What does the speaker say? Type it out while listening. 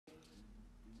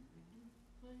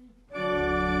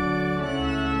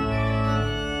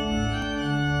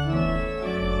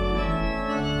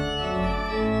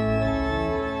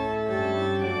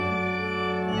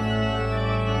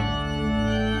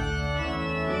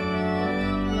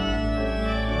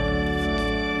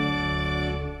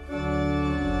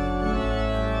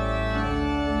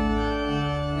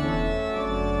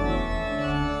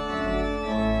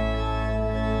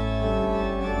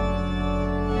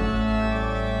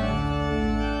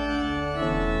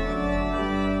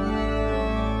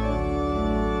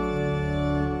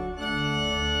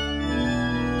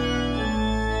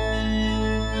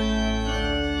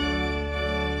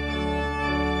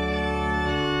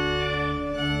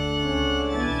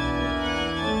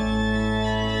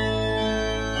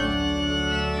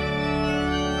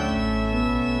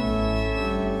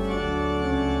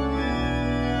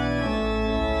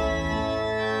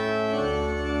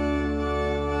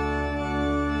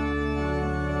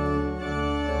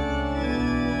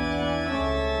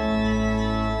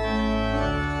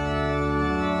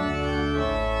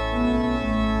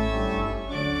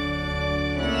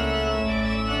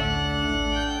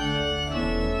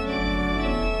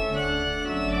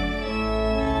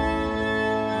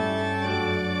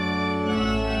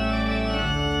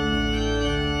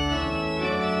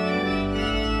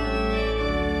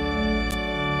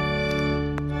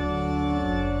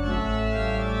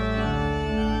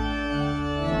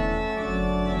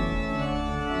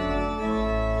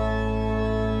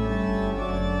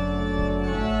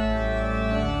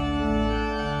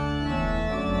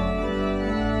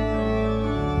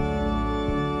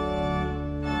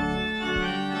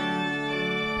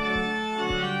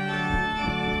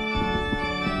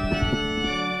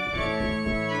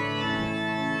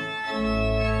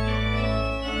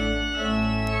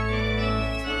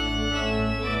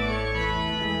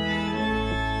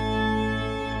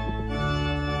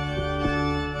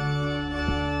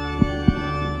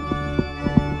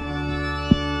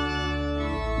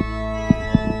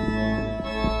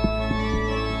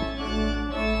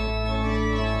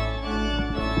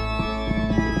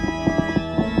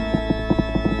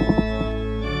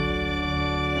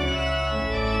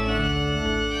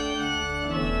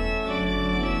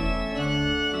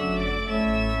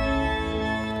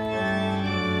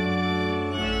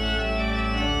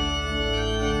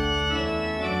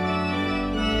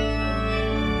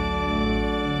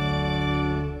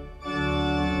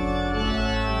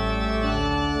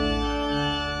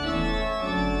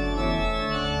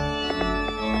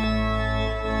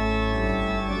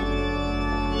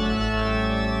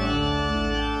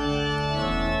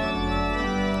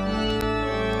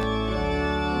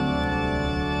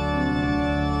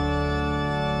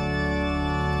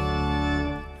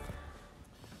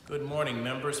Good morning,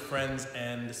 members, friends,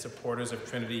 and supporters of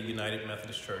Trinity United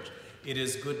Methodist Church. It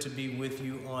is good to be with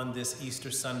you on this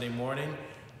Easter Sunday morning.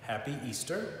 Happy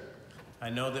Easter.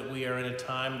 I know that we are in a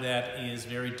time that is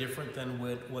very different than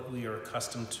what we are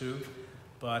accustomed to,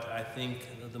 but I think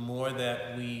the more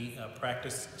that we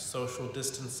practice social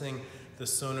distancing, the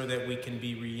sooner that we can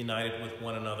be reunited with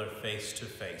one another face to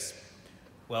face.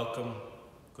 Welcome.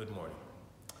 Good morning.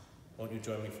 Won't you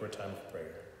join me for a time of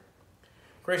prayer?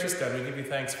 Gracious God, we give you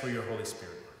thanks for your Holy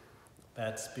Spirit,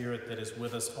 that Spirit that is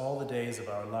with us all the days of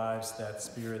our lives, that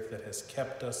Spirit that has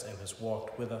kept us and has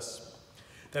walked with us,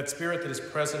 that Spirit that is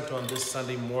present on this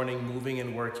Sunday morning, moving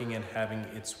and working and having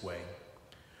its way.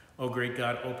 Oh, great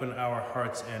God, open our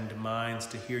hearts and minds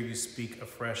to hear you speak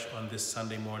afresh on this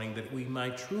Sunday morning, that we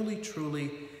might truly,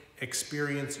 truly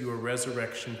experience your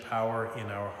resurrection power in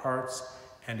our hearts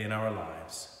and in our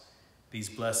lives. These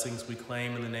blessings we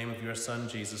claim in the name of your Son,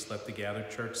 Jesus. Let the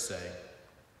gathered church say,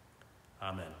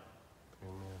 Amen.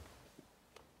 Amen.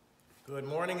 Good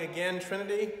morning again,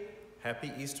 Trinity.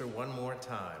 Happy Easter one more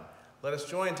time. Let us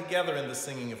join together in the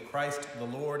singing of Christ the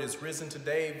Lord is risen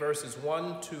today, verses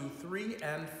 1, 2, 3,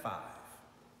 and 5.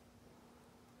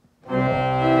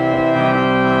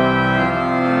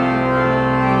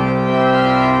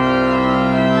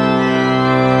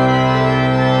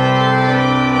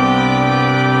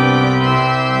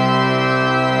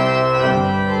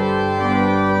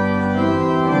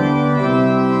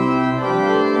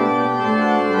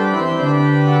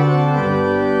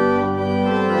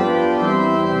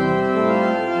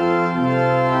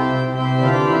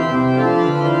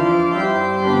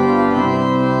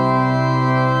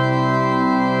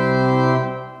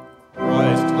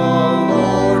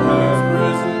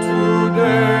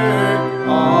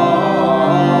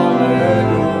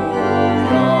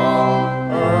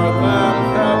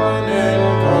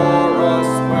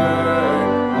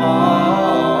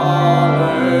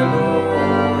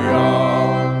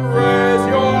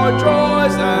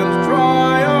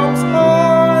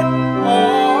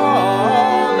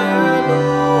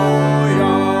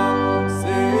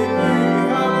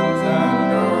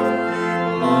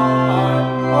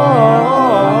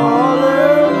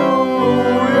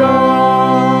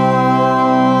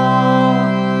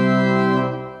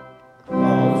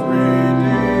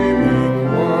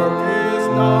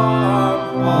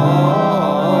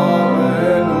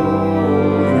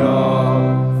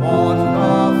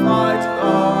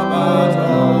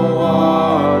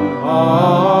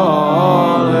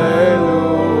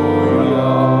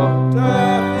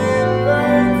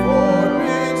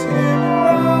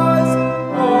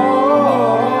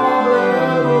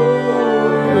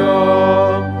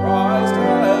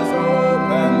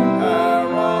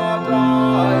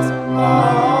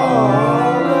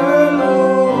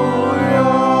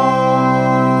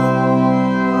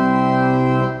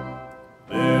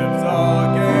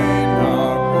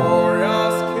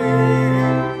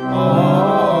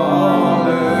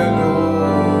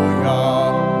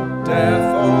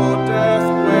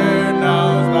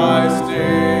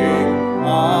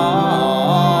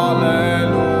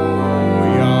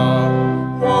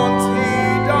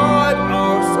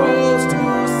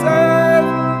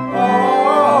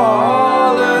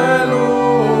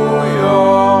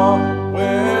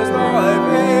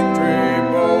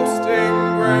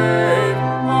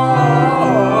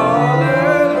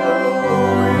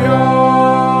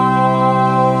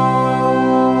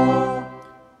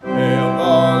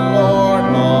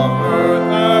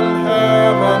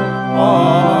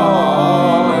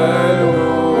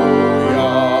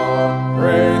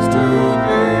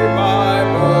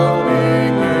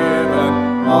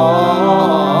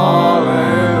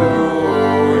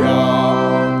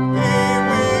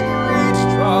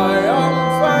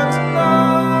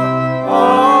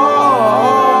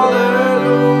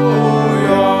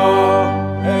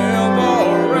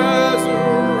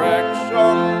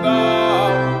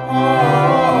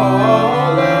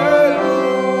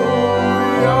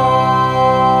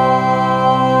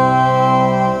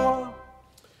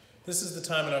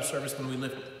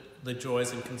 the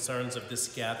joys and concerns of this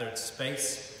gathered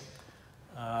space.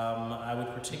 I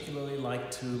would particularly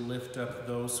like to lift up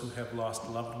those who have lost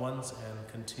loved ones and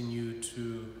continue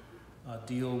to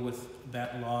deal with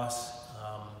that loss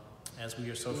as we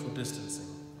are social distancing.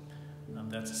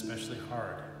 That's especially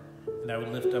hard. And I would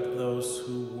lift up those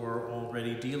who were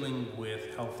already dealing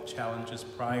with health challenges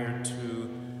prior to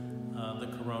the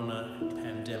corona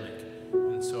pandemic.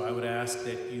 And so I would ask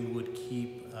that you would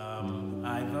keep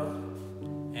Iva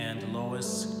and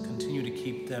Lois, continue to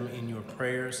keep them in your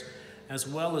prayers, as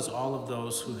well as all of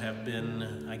those who have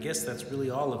been, I guess that's really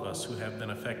all of us who have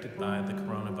been affected by the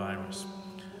coronavirus.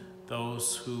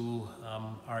 Those who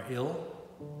are ill,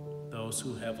 those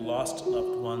who have lost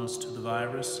loved ones to the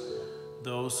virus,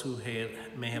 those who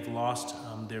may have lost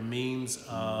their means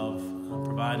of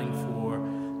providing for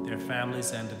their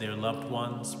families and their loved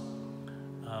ones,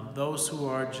 those who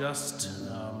are just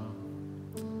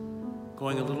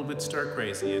going a little bit stir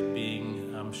crazy at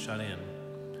being shut in.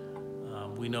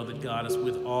 We know that God is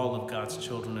with all of God's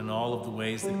children in all of the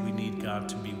ways that we need God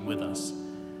to be with us.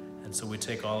 And so we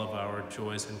take all of our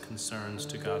joys and concerns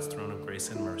to God's throne of grace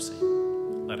and mercy.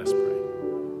 Let us pray.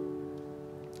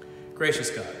 Gracious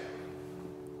God,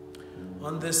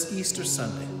 on this Easter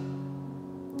Sunday,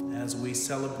 as we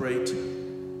celebrate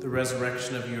the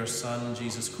resurrection of your Son,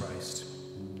 Jesus Christ,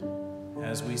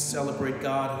 as we celebrate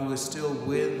God who is still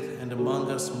with and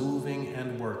among us, moving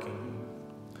and working,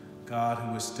 God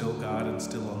who is still God and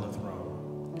still on the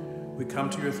throne, we come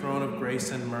to your throne of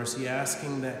grace and mercy,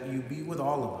 asking that you be with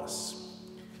all of us,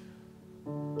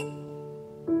 with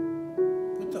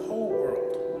the whole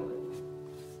world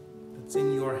that's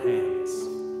in your hands.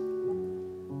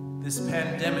 This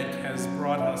pandemic has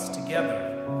brought us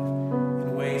together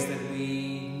in ways that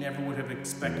we never would have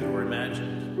expected or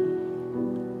imagined.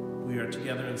 We are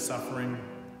together in suffering.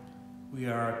 We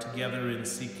are together in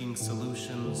seeking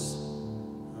solutions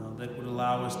that would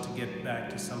allow us to get back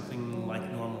to something like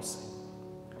normalcy.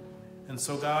 And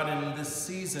so God, in this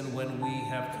season when we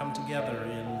have come together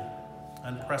in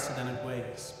unprecedented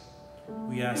ways,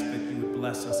 we ask that you would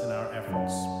bless us in our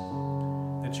efforts,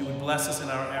 that you would bless us in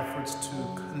our efforts to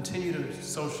continue to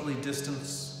socially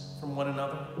distance from one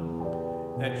another,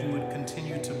 that you would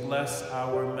continue to bless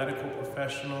our medical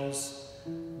professionals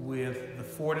with the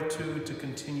fortitude to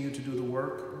continue to do the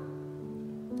work,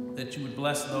 that you would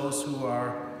bless those who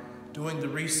are doing the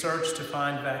research to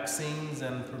find vaccines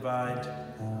and provide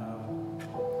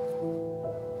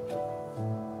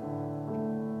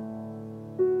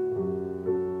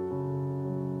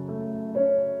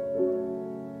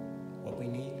what we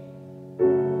need.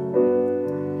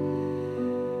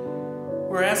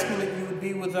 We're asking that you would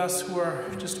be with us who are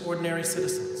just ordinary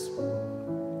citizens.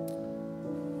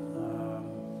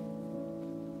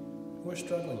 We're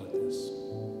struggling with this.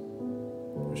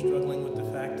 We're struggling with the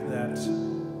fact that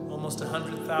almost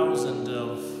 100,000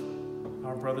 of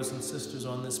our brothers and sisters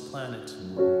on this planet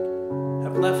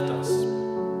have left us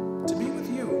to be with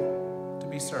you, to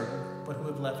be certain, but who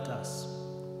have left us.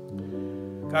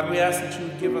 God, we ask that you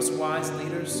would give us wise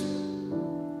leaders,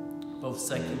 both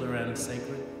secular and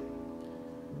sacred,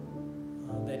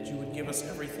 that you would give us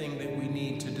everything that we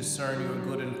need to discern your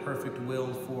good and perfect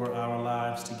will for our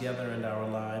lives together and our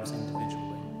lives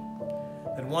individually.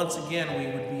 That once again we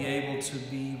would be able to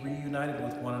be reunited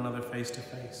with one another face to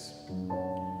face.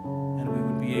 And we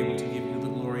would be able to give you the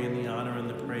glory and the honor and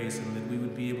the praise, and that we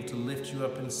would be able to lift you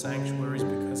up in sanctuaries,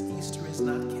 because Easter is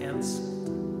not canceled.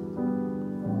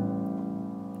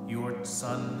 Your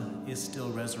Son is still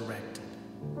resurrected.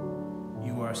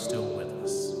 You are still with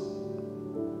us.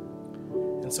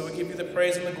 And so we give you the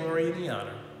praise and the glory and the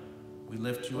honor. We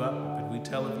lift you up and we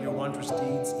tell of your wondrous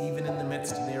deeds even in the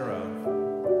midst thereof.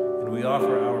 And we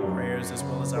offer our prayers as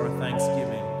well as our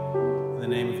thanksgiving. In the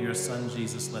name of your Son,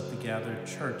 Jesus, let the gathered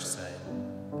church say,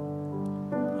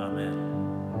 Amen.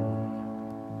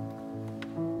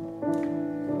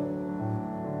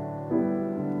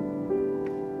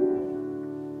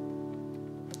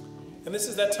 And this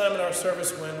is that time in our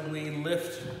service when we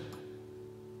lift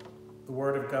the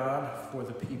Word of God for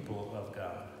the people of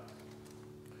God.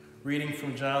 Reading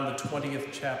from John, the 20th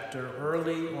chapter,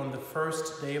 early on the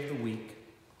first day of the week,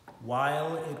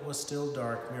 while it was still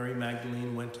dark, Mary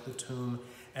Magdalene went to the tomb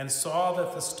and saw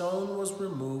that the stone was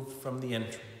removed from the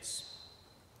entrance.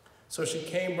 So she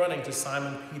came running to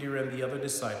Simon Peter and the other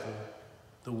disciple,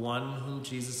 the one whom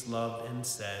Jesus loved, and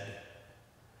said,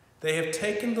 "They have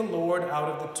taken the Lord out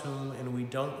of the tomb, and we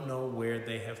don't know where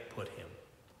they have put him."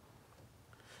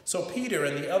 So Peter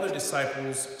and the other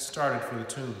disciples started for the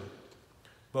tomb.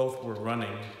 Both were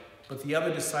running, but the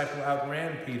other disciple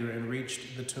outran Peter and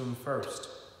reached the tomb first.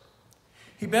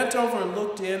 He bent over and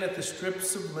looked in at the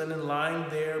strips of linen lying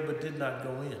there, but did not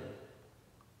go in.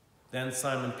 Then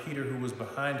Simon Peter, who was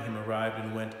behind him, arrived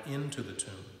and went into the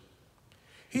tomb.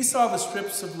 He saw the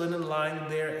strips of linen lying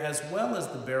there, as well as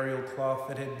the burial cloth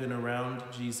that had been around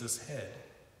Jesus' head.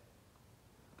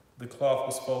 The cloth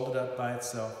was folded up by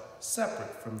itself,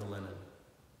 separate from the linen.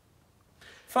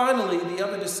 Finally, the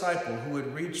other disciple, who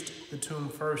had reached the tomb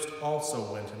first,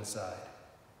 also went inside.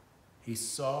 He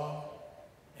saw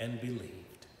and believed.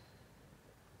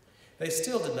 They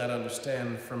still did not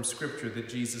understand from Scripture that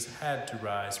Jesus had to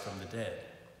rise from the dead.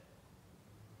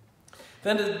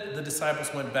 Then the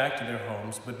disciples went back to their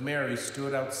homes, but Mary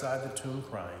stood outside the tomb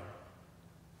crying.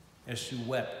 As she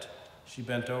wept, she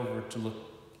bent over to look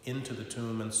into the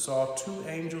tomb and saw two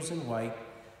angels in white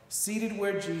seated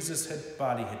where Jesus'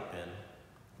 body had been,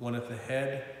 one at the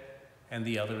head and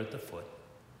the other at the foot.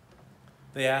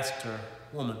 They asked her,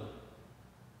 "Woman,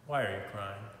 why are you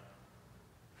crying?"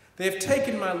 "They have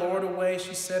taken my Lord away,"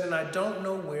 she said, "and I don't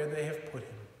know where they have put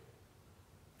him."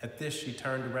 At this, she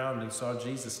turned around and saw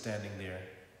Jesus standing there,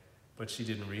 but she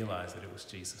didn't realize that it was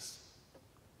Jesus.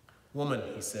 "Woman,"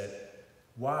 he said,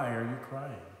 "why are you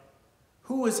crying?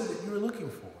 Who is it that you are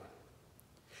looking for?"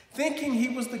 Thinking he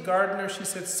was the gardener, she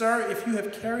said, "Sir, if you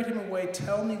have carried him away,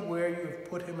 tell me where you have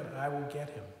put him, and I will get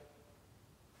him."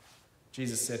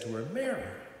 Jesus said to her, "Mary."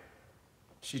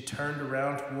 She turned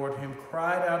around toward him,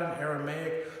 cried out in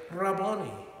Aramaic,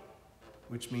 "Rabboni,"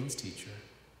 which means teacher.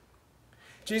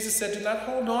 Jesus said, "Do not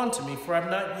hold on to me, for I have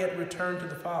not yet returned to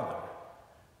the Father.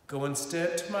 Go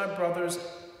instead to my brothers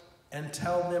and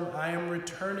tell them I am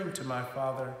returning to my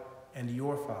Father and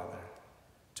your Father,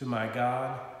 to my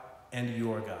God and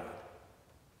your God."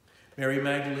 Mary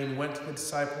Magdalene went to the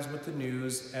disciples with the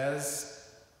news,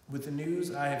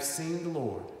 "I have seen the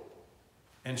Lord."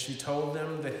 And she told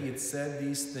them that he had said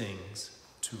these things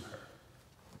to her.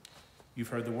 You've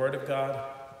heard the word of God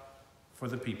for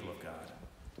the people of God.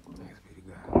 Thanks be to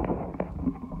God.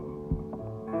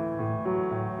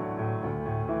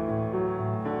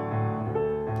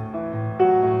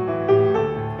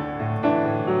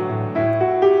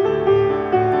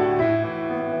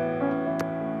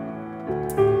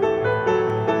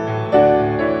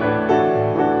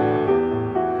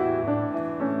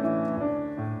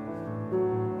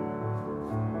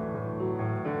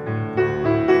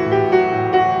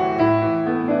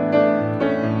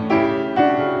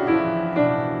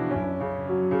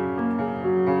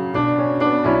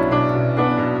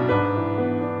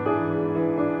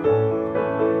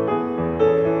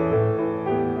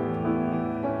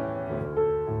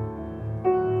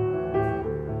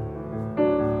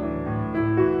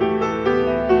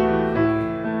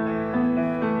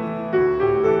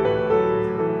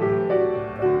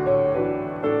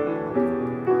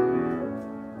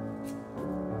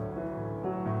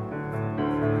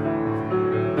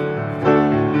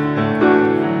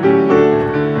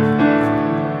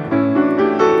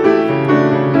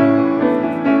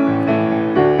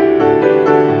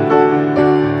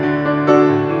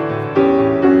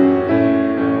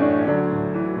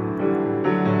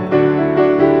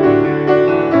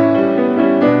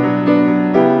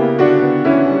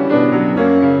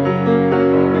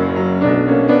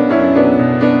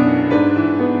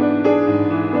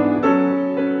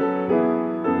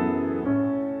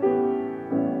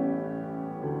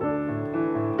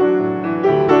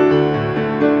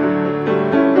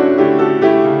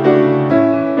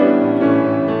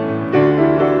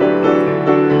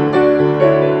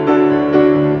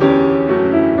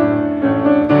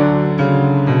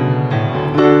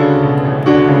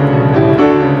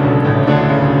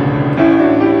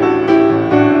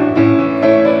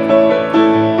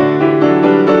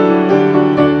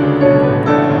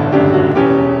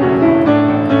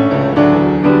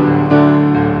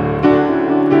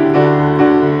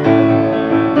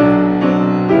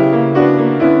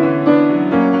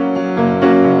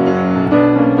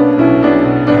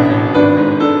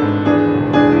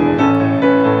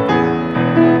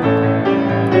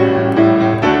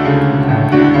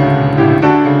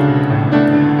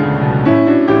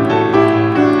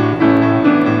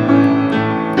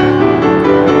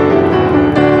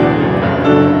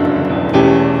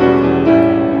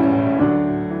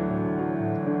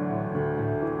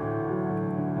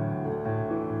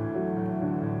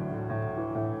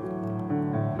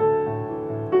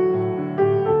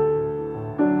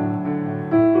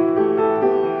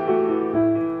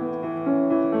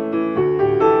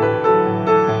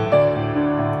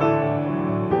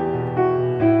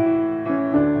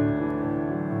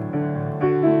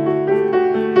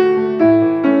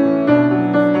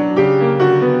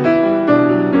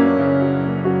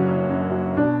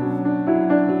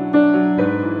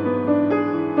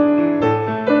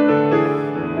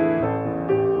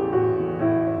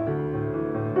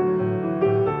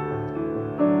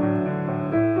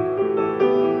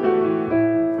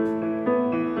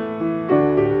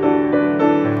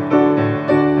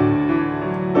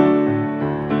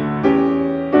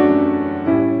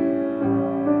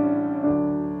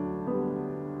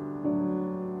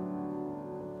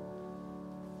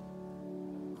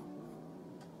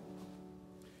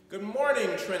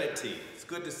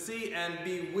 see and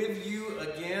be with you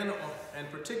again,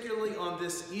 and particularly on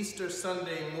this Easter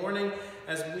Sunday morning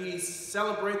as we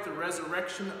celebrate the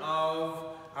resurrection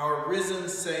of our risen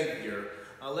Savior.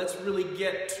 Let's really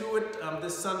get to it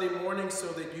this Sunday morning so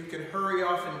that you can hurry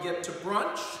off and get to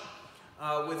brunch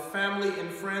with family and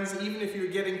friends, even if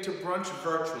you're getting to brunch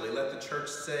virtually. Let the church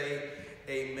say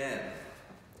amen.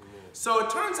 So it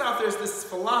turns out there's this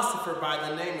philosopher by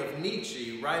the name of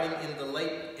Nietzsche writing in the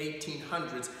late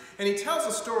 1800s, and he tells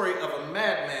a story of a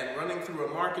madman running through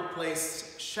a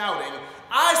marketplace shouting,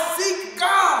 "I seek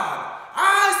God!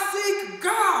 I seek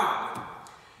God!"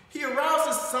 He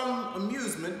arouses some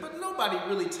amusement, but nobody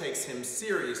really takes him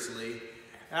seriously.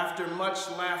 After much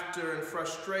laughter and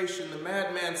frustration, the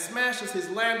madman smashes his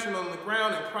lantern on the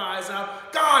ground and cries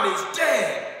out, "God is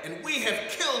dead, and we have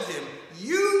killed him,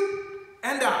 you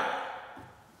and I."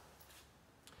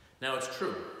 Now it's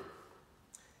true.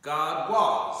 God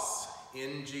was,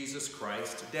 in Jesus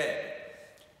Christ, dead,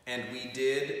 and we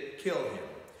did kill him.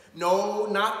 No,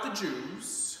 not the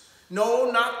Jews. No,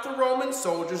 not the Roman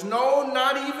soldiers. No,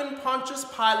 not even Pontius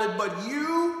Pilate, but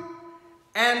you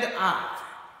and I.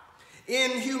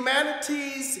 In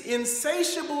humanity's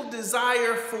insatiable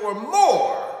desire for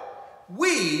more,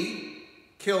 we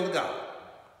killed God.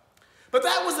 But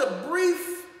that was a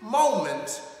brief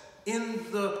moment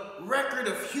in the record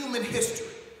of human history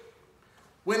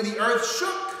when the earth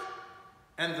shook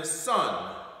and the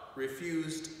sun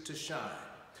refused to shine.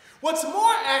 What's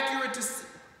more accurate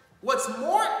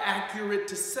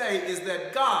to say is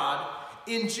that God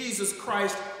in Jesus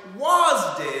Christ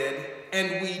was dead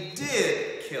and we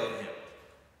did kill him.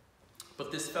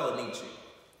 But this fellow Nietzsche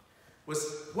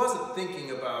wasn't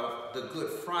thinking about the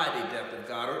Good Friday death of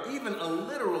God or even a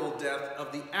literal death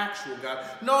of the actual God.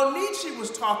 No, Nietzsche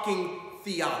was talking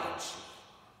theology.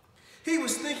 He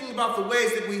was thinking about the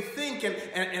ways that we think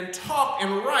and talk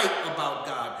and write about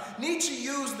God. Nietzsche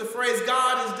used the phrase,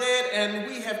 "God is dead and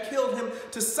we have killed him,"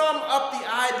 to sum up the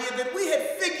idea that we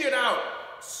had figured out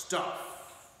stuff.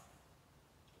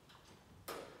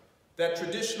 That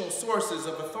traditional sources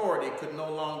of authority could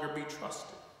no longer be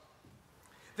trusted.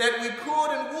 That we could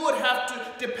and would have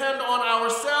to depend on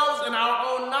ourselves and our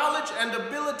own knowledge and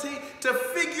ability to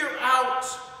figure out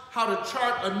how to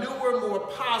chart a newer, more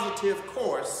positive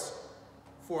course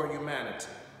for humanity.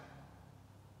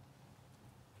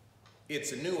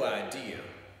 It's a new idea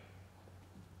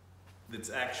that's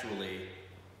actually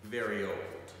very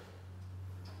old.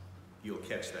 You'll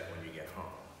catch that when you get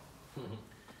home.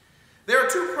 There are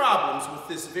two problems with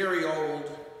this very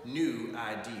old, new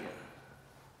idea.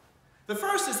 The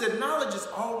first is that our knowledge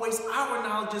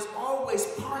is always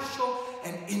partial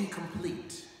and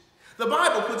incomplete. The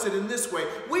Bible puts it in this way: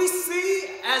 we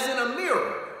see as in a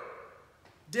mirror,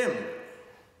 dimly,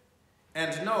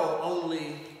 and know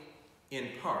only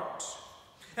in part.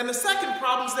 And the second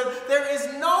problem is that there is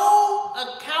no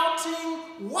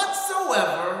accounting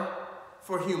whatsoever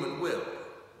for human will.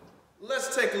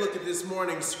 Let's take a look at this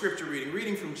morning's scripture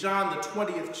reading from John, the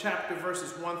 20th chapter,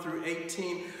 verses 1 through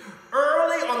 18.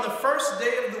 Early on the first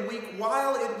day of the week,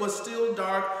 while it was still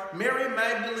dark, Mary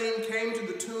Magdalene came to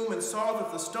the tomb and saw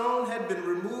that the stone had been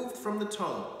removed from the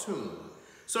tomb.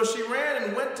 So she ran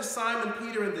and went to Simon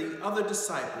Peter and the other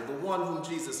disciple, the one whom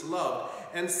Jesus loved,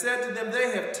 and said to them,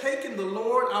 "They have taken the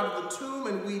Lord out of the tomb,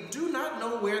 and we do not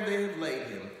know where they have laid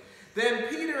him." Then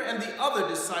Peter and the other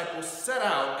disciple set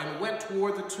out and went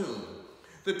toward the tomb.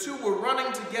 The two were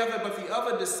running together, but the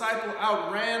other disciple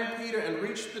outran Peter and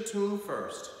reached the tomb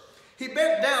first. He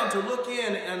bent down to look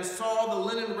in and saw the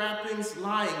linen wrappings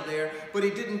lying there, but he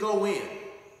didn't go in.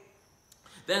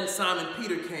 Then Simon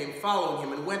Peter came following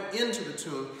him and went into the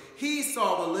tomb. He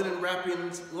saw the linen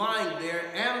wrappings lying there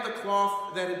and the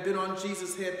cloth that had been on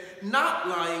Jesus' head, not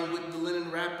lying with the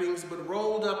linen wrappings, but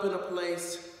rolled up in a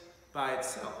place by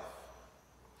itself.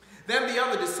 Then the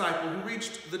other disciple who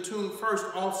reached the tomb first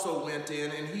also went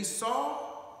in, and he saw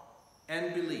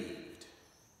and believed,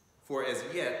 for as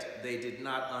yet they did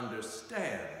not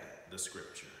understand the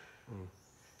scripture,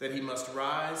 that he must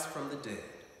rise from the dead.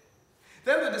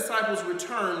 Then the disciples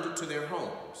returned to their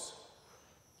homes,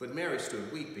 but Mary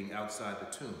stood weeping outside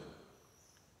the tomb.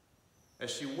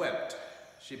 As she wept,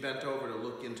 she bent over to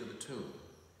look into the tomb,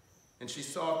 and she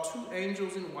saw two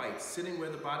angels in white sitting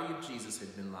where the body of Jesus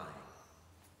had been lying,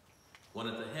 one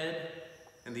at the head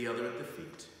and the other at the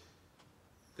feet.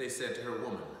 They said to her,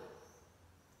 "Woman,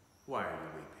 why are you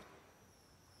weeping?"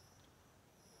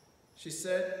 She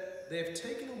said, "They have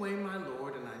taken away my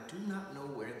Lord, and I do not know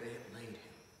where they have laid him."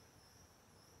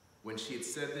 When she had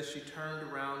said this, she turned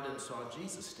around and saw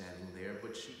Jesus standing there,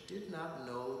 but she did not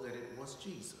know that it was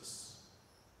Jesus.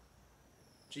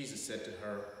 Jesus said to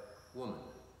her, "Woman,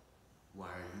 Why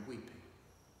are you weeping?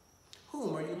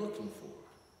 Whom are you looking for?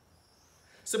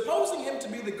 Supposing him to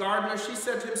be the gardener, she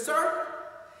said to him, Sir,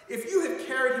 if you have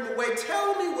carried him away,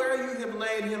 tell me where you have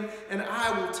laid him, and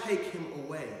I will take him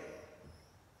away.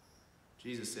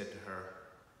 Jesus said to her,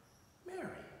 Mary.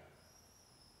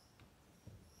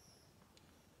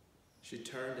 She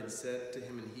turned and said to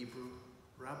him in Hebrew,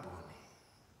 Rabboni.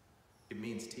 It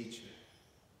means teacher.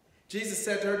 Jesus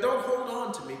said to her, Don't hold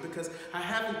on to me, because I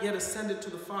haven't yet ascended to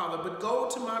the Father, but go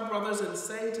to my brothers and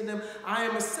say to them, I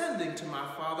am ascending to my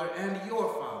Father and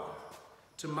your Father,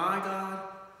 to my God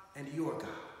and your God.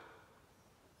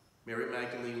 Mary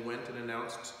Magdalene went and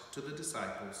announced to the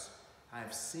disciples, I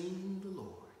have seen the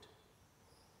Lord.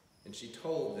 And she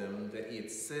told them that he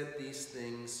had said these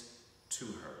things to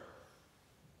her.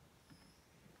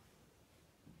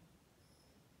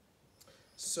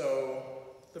 So,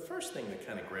 the first thing that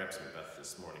kind of grabs me about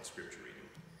this morning's scripture reading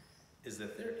is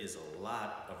that there is a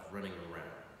lot of running around.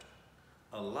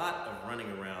 A lot of running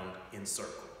around in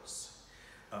circles.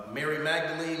 Mary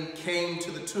Magdalene came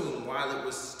to the tomb while it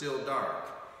was still dark.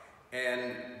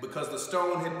 And because the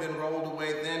stone had been rolled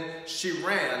away, then she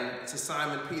ran to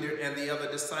Simon Peter and the other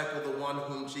disciple, the one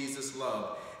whom Jesus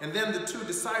loved. And then the two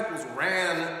disciples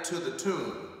ran to the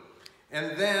tomb.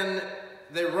 And then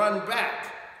they run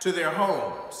back to their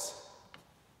homes.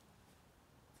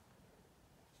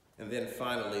 And then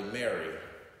finally, Mary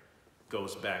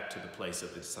goes back to the place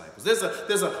of the disciples. There's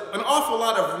an awful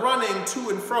lot of running to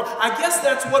and fro. I guess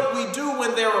that's what we do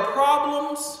when there are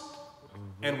problems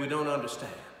and we don't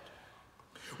understand.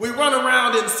 We run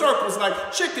around in circles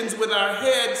like chickens with our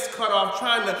heads cut off,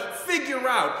 trying to figure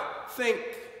out, think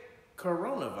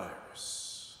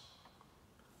coronavirus.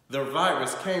 The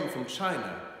virus came from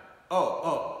China.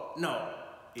 Oh, no,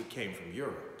 it came from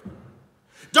Europe.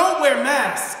 Don't wear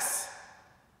masks.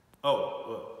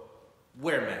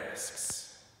 Wear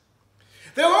masks.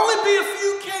 There'll only be a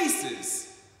few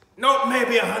cases. No,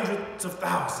 maybe hundreds of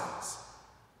thousands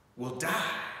will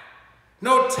die.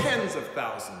 No, tens of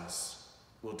thousands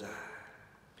will die.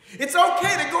 It's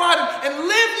okay to go out and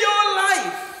live your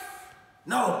life.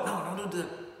 No, don't do the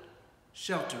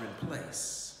shelter in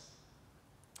place.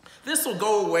 This will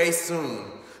go away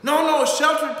soon. No,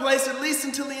 shelter in place at least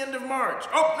until the end of March.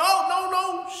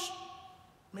 No.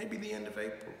 Maybe the end of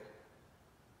April.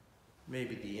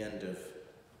 Maybe the end of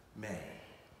May.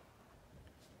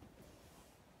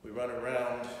 We run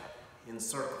around in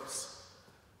circles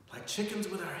like chickens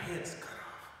with our heads cut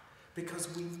off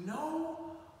because we know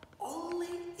only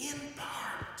in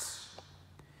part.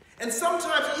 And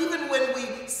sometimes even when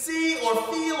we see or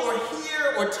feel or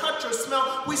hear or touch or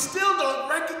smell, we still don't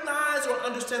recognize or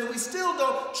understand. We still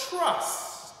don't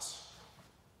trust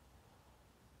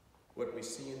what we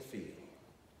see and feel.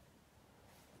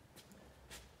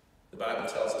 The Bible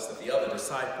tells us that the other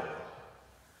disciple,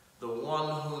 the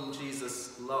one whom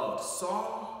Jesus loved,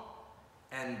 saw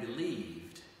and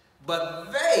believed,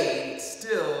 but they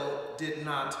still did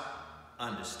not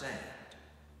understand.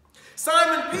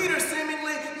 Simon Peter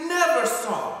seemingly never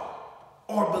saw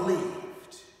or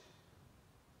believed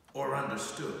or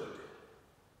understood,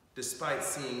 despite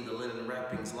seeing the linen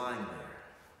wrappings lying there,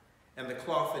 and the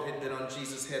cloth that had been on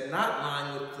Jesus' head not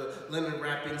lying with the linen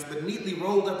wrappings, but neatly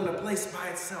rolled up in a place by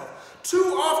itself.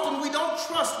 Too often we don't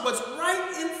trust what's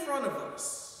right in front of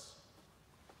us.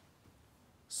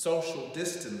 Social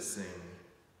distancing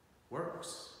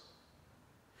works.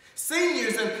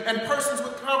 Seniors and persons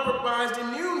with compromised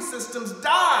immune systems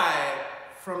die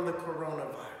from the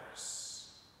coronavirus.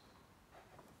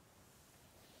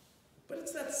 But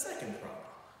it's that second problem.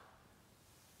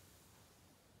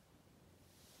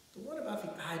 The one about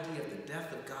the idea of the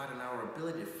death of God and our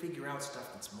ability to figure out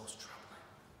stuff that's most troubling.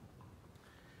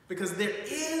 Because there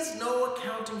is no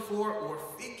accounting for or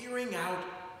figuring out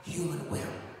human will,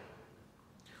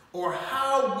 or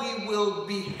how we will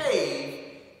behave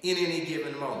in any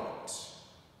given moment.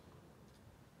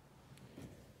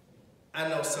 I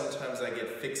know sometimes I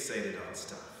get fixated on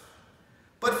stuff,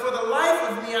 but for the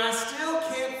life of me, I still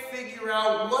can't figure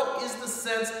out what is the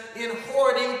sense in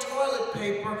hoarding toilet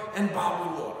paper and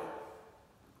bottled water.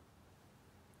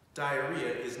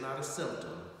 Diarrhea is not a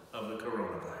symptom of the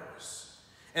coronavirus.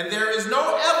 And there is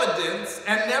no evidence,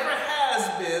 and never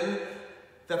has been,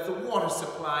 that the water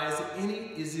supply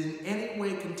is in any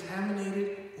way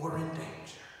contaminated or in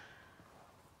danger.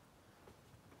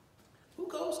 Who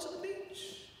goes to the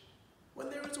beach when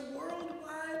there is a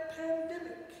worldwide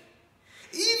pandemic?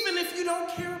 Even if you don't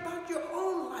care about your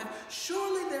own life,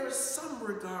 surely there is some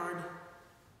regard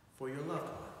for your loved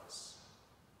ones.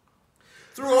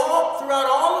 Throughout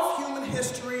all of human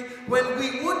history, when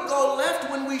we would go left,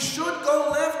 when we should go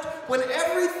left, when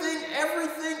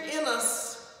everything in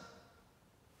us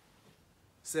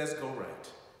says go right.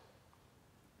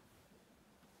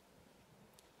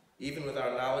 Even with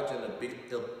our knowledge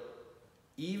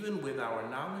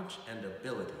and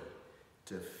ability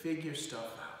to figure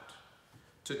stuff out,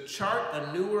 to chart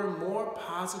a newer, more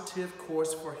positive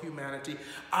course for humanity,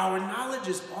 our knowledge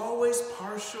is always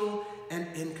partial and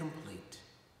incomplete.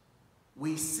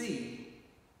 We see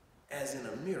as in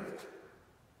a mirror,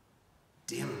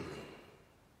 dimly,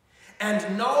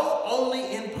 and know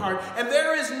only in part, and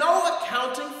there is no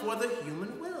accounting for the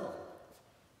human will.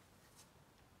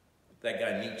 That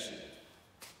guy Nietzsche,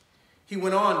 he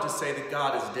went on to say that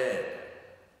God is dead.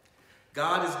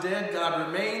 God is dead, God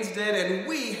remains dead, and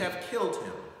we have killed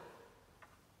him.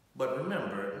 But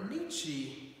remember,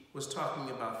 Nietzsche was talking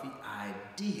about the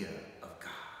idea of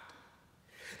God.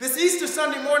 This Easter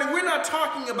Sunday morning, we're not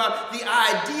talking about the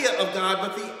idea of God,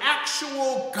 but the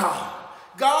actual God.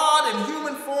 God in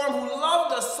human form who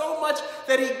loved us so much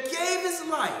that he gave his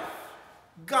life.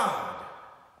 God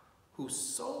who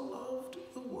so loved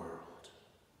the world.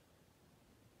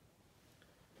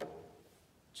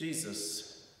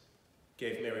 Jesus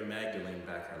gave Mary Magdalene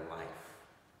back her life.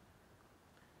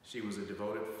 She was a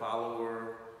devoted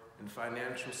follower and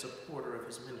financial supporter of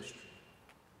his ministry.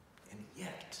 And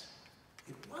yet,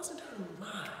 it wasn't her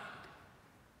mind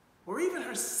or even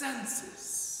her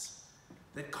senses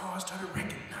that caused her to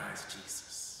recognize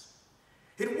Jesus.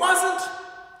 It wasn't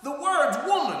the words,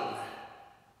 "Woman,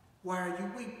 why are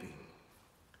you weeping?"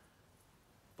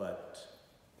 but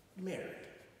Mary,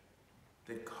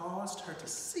 that caused her to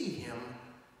see him,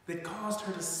 that caused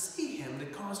her to see him,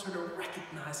 that caused her to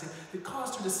recognize him, that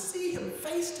caused her to see him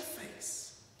face to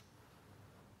face.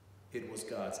 It was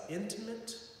God's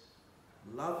intimate,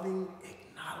 loving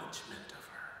acknowledgement of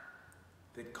her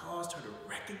that caused her to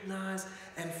recognize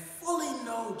and fully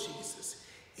know Jesus,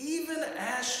 even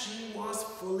as she was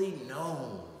fully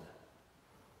known.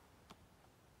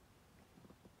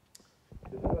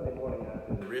 This Sunday morning, I've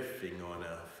been riffing on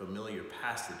a familiar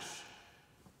passage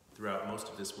throughout most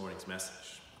of this morning's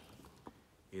message.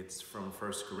 It's from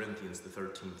 1 Corinthians, the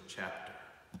 13th chapter.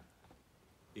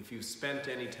 If you've spent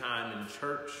any time in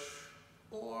church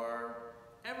or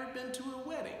ever been to a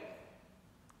wedding,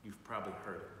 you've probably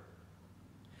heard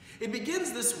it. It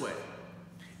begins this way: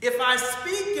 "If I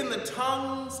speak in the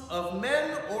tongues of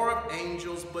men or of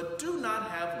angels, but do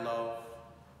not have love,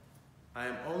 I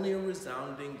am only a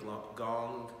resounding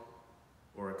gong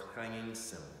or a clanging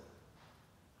cymbal."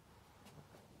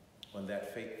 On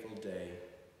that fateful day,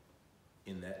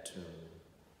 in that tomb,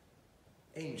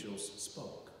 angels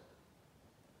spoke.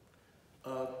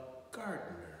 A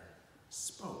gardener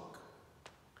spoke.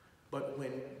 But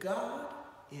when God,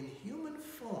 in human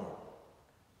form,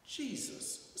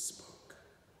 Jesus, spoke,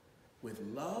 with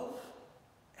love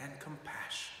and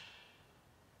compassion,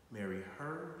 Mary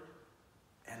heard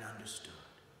and understood.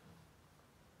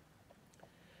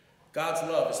 God's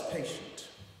love is patient,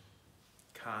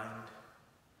 kind,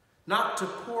 not to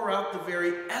pour out the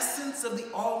very essence of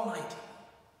the Almighty,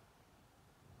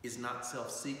 is not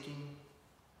self-seeking,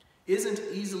 isn't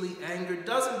easily angered,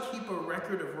 doesn't keep a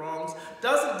record of wrongs,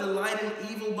 doesn't delight in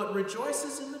evil, but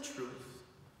rejoices in the truth.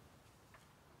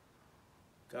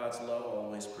 God's love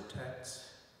always protects,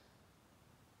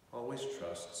 always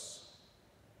trusts,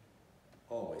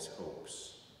 always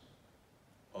hopes,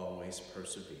 always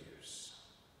perseveres.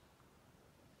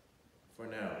 For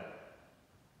now,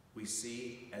 we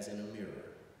see as in a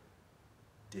mirror,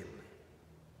 dimly.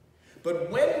 But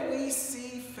when we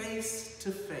see face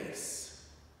to face,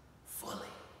 fully,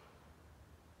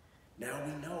 now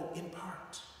we know in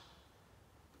part.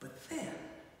 But then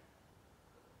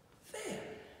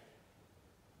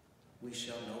we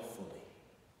shall know fully,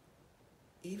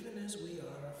 even as we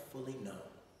are fully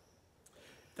known.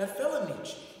 That fellow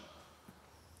Nietzsche,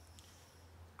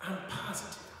 I'm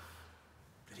positive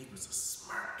that he was a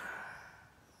smart guy.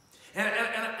 And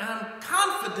I'm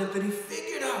confident that he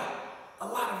figured out a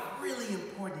lot of really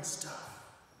important stuff.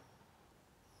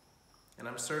 And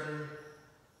I'm certain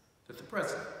that the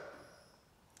president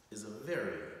is a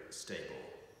very stable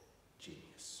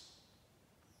genius.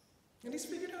 And he's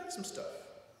figured out some stuff.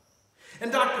 And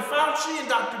Dr. Fauci and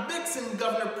Dr. Bix and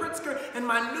Governor Pritzker and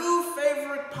my new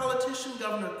favorite politician,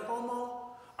 Governor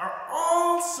Cuomo, are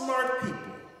all smart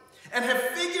people and have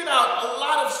figured out a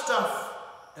lot of stuff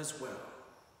as well.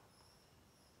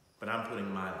 But I'm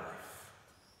putting my life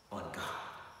on God,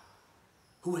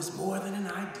 who is more than an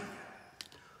idea,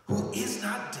 who is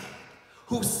not dead,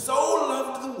 who so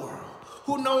loved the world,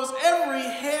 who knows every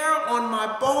hair on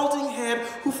my balding head,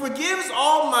 who forgives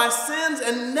all my sins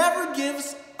and never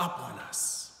gives up on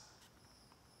us.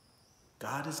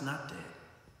 God is not dead.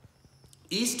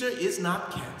 Easter is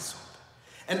not canceled.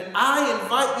 And I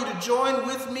invite you to join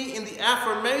with me in the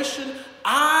affirmation,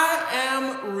 I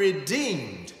am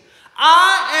redeemed.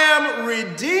 I am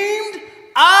redeemed.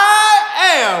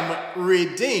 I am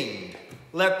redeemed.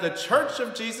 Let the Church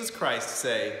of Jesus Christ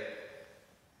say,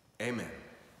 amen.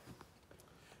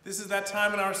 This is that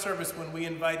time in our service when we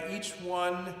invite each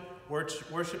one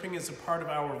worshiping as a part of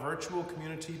our virtual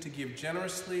community to give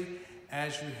generously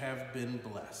as you have been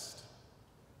blessed.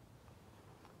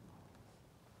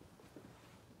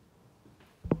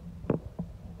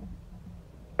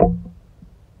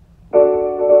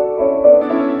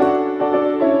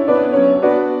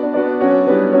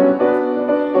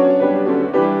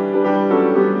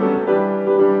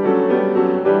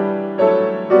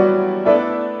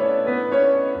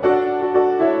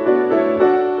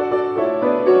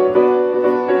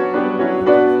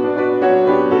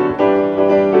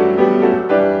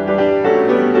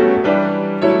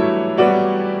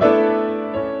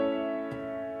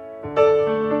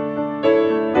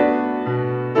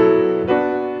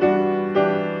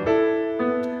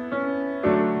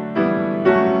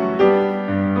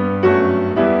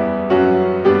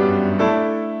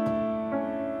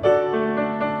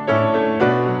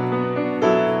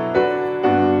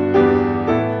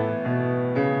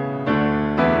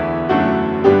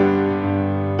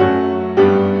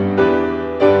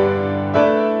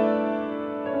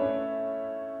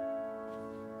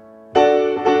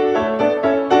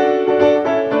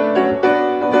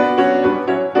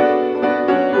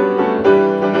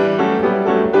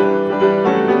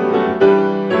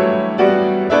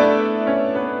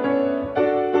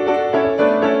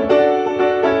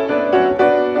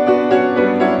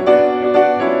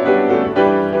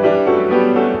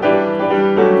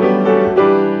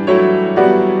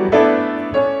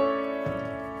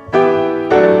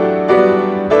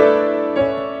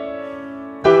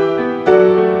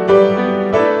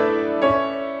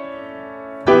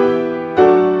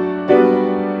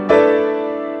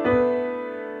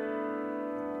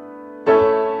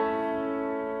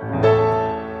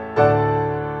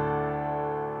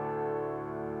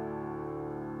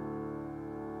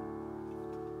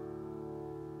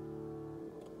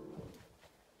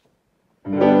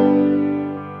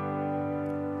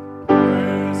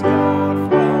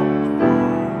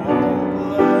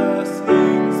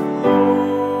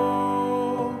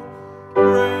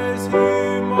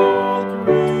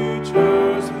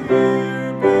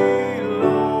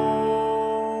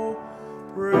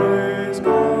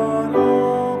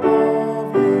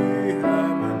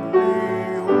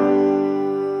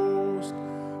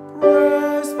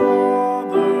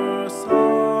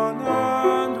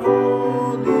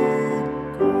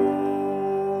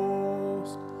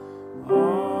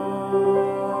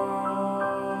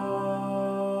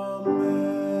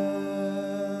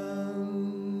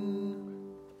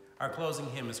 Our closing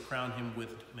hymn is Crown Him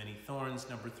with Many Thorns,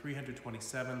 number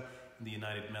 327 in the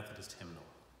United Methodist Hymnal.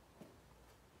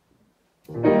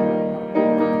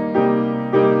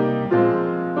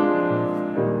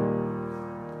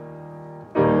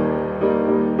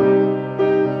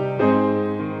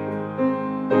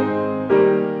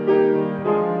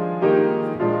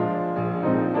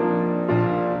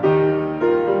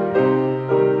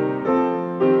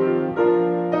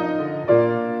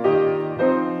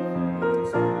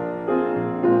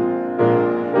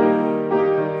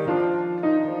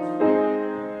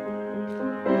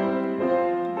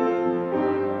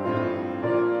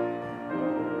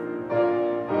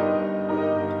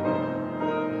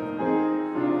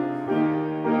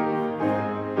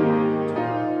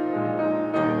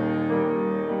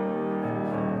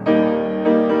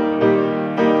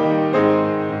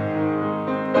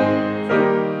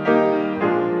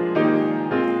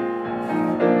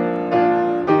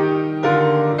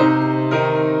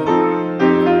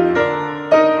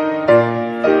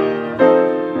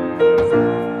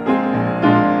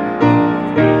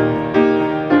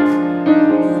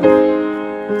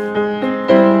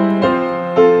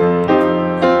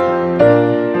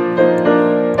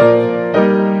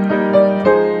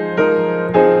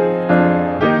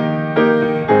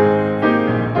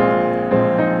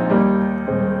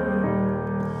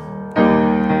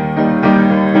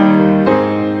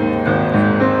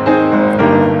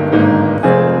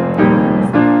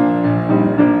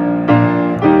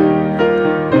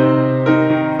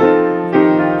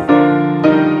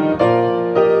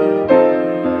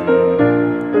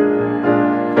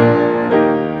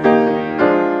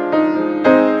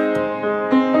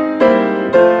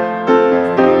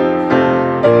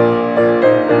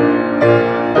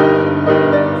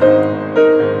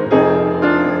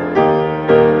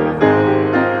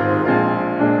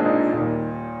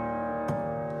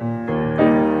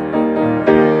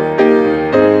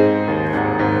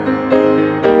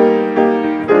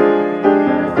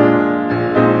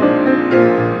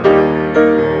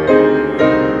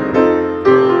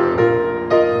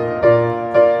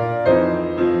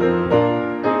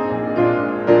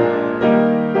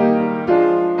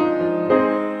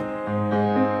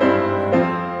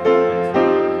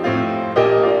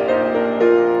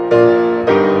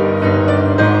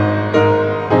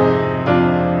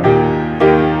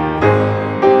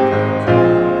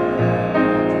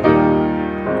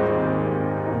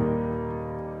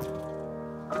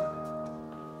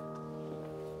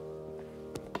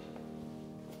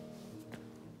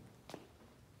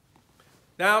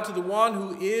 now to the one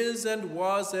who is and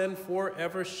was and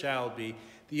forever shall be,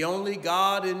 the only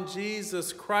God in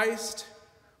Jesus Christ,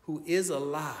 who is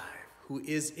alive, who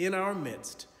is in our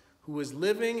midst, who is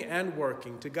living and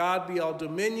working. To God be all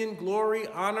dominion, glory,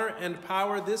 honor, and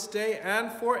power this day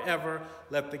and forever.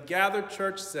 Let the gathered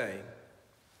church say,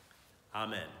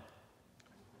 Amen.